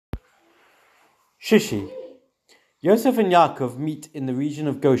Shishi. Yosef and Yaakov meet in the region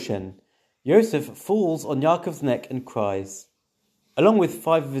of Goshen. Yosef falls on Yaakov's neck and cries. Along with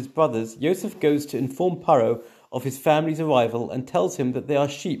 5 of his brothers, Yosef goes to inform Paro of his family's arrival and tells him that they are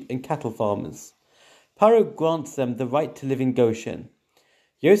sheep and cattle farmers. Paro grants them the right to live in Goshen.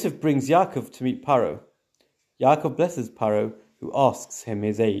 Yosef brings Yaakov to meet Paro. Yaakov blesses Paro, who asks him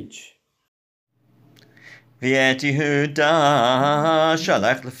his age. ואת יהודה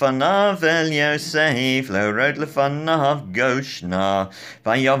שלח לפניו אל יוסף להורד לפניו גושנה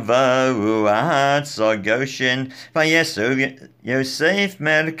ויבואו עד שא גושן ויסוב יוסף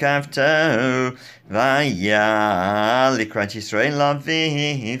מרכבתו ויעל לקראת ישראל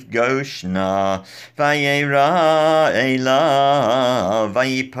אביו גושנה וירא אליו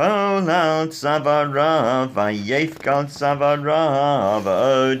ויפול על צוואריו ויפקל צוואריו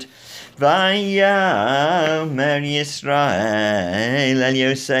עוד ויאמר ישראל אל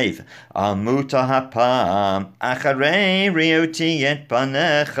יוסף עמות הפעם אחרי ראותי את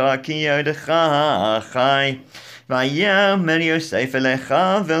פניך כי עודך חי ויאמר יוסף אל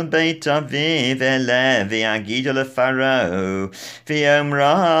אחיו ואל בית אביו אלה ויגידו לפרעה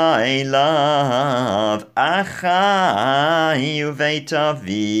ויאמרה אליו אחי ובית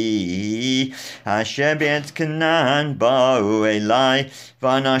אבי אשר בארץ כנען באו אלי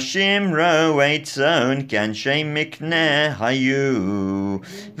ואנשים רועי צאן כאנשי מקנה היו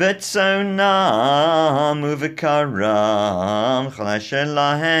וצאנם ובקרם כל אשר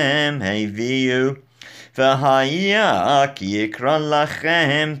להם הביאו והיה כי יקרא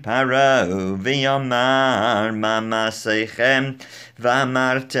לכם פרעה ויאמר מה מעשיכם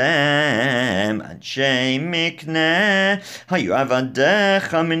ואמרתם אנשי מקנה היו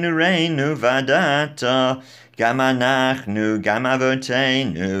עבדיך מנורינו ודעת גם אנחנו גם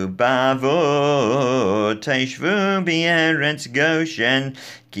אבותינו באבות תשבו בארץ גושן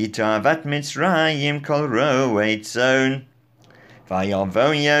כי תאוות מצרים כל רועי צאן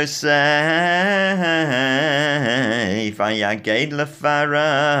ויבוא יוסף ויגד לפרעה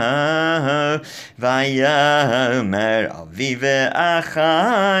ויאמר אבי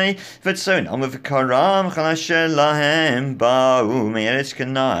ואחי וצאנם ובקרם כל אשר להם באו מארץ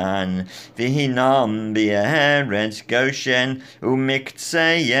כנען והנם בארץ גושן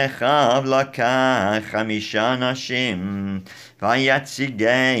ומקצה יחב לקח 5 נשים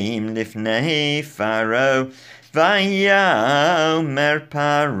ויציגם לפני פרעה ויאמר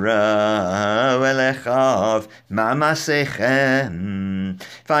פרעה אל אחיו מה מעשיכם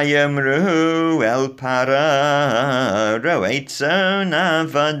ויאמרו אל פרעה רועי צאן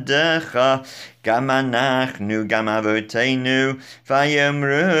עבדיך גם אנחנו גם אבותינו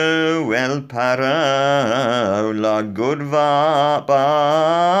ויאמרו אל פרעה לגור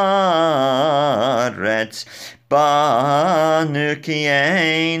בארץ באנו כי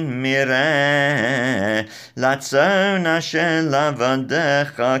אין מרעה לצאן אשר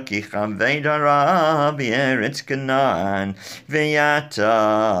לעבדיך כי כבד הרע בארץ כנען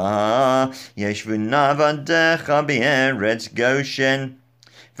ועתה ישבו עבדיך בארץ גושן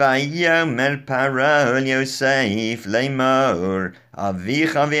ויאמר פרעה אל יוסף לאמור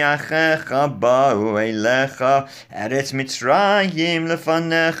אביך ואחיך באו אליך ארץ מצרים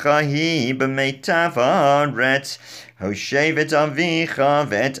לפניך היא במיטב הארץ הושב את אביך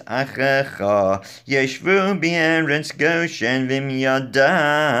ואת אחיך ישבו בארץ גושן ואם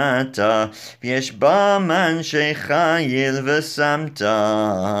ידעת ויש בם אנשי חיל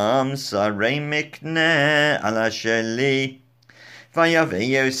ושמתם שרי מקנה על אשר לי ויבא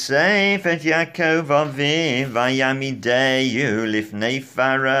יוסף את יעקב אביו ויעמידהו לפני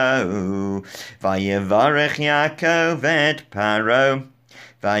פרעה ויברך יעקב את פרעה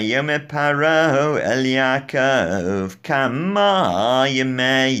ויאמר פרעה אל יעקב כמה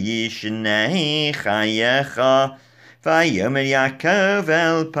ימי שני חייך ויאמר יעקב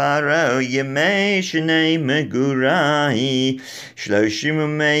אל פרעה ימי שני מגורי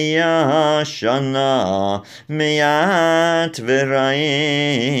 300 שנה מעט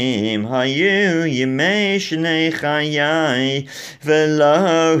ורעים היו ימי שני חיי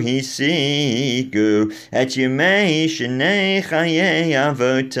ולא השיגו את ימי שני חיי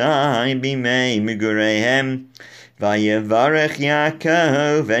אבותי בימי מגוריהם ויברך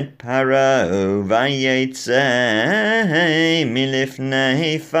יעקב את פרעה ויצא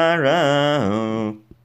מלפני פרעה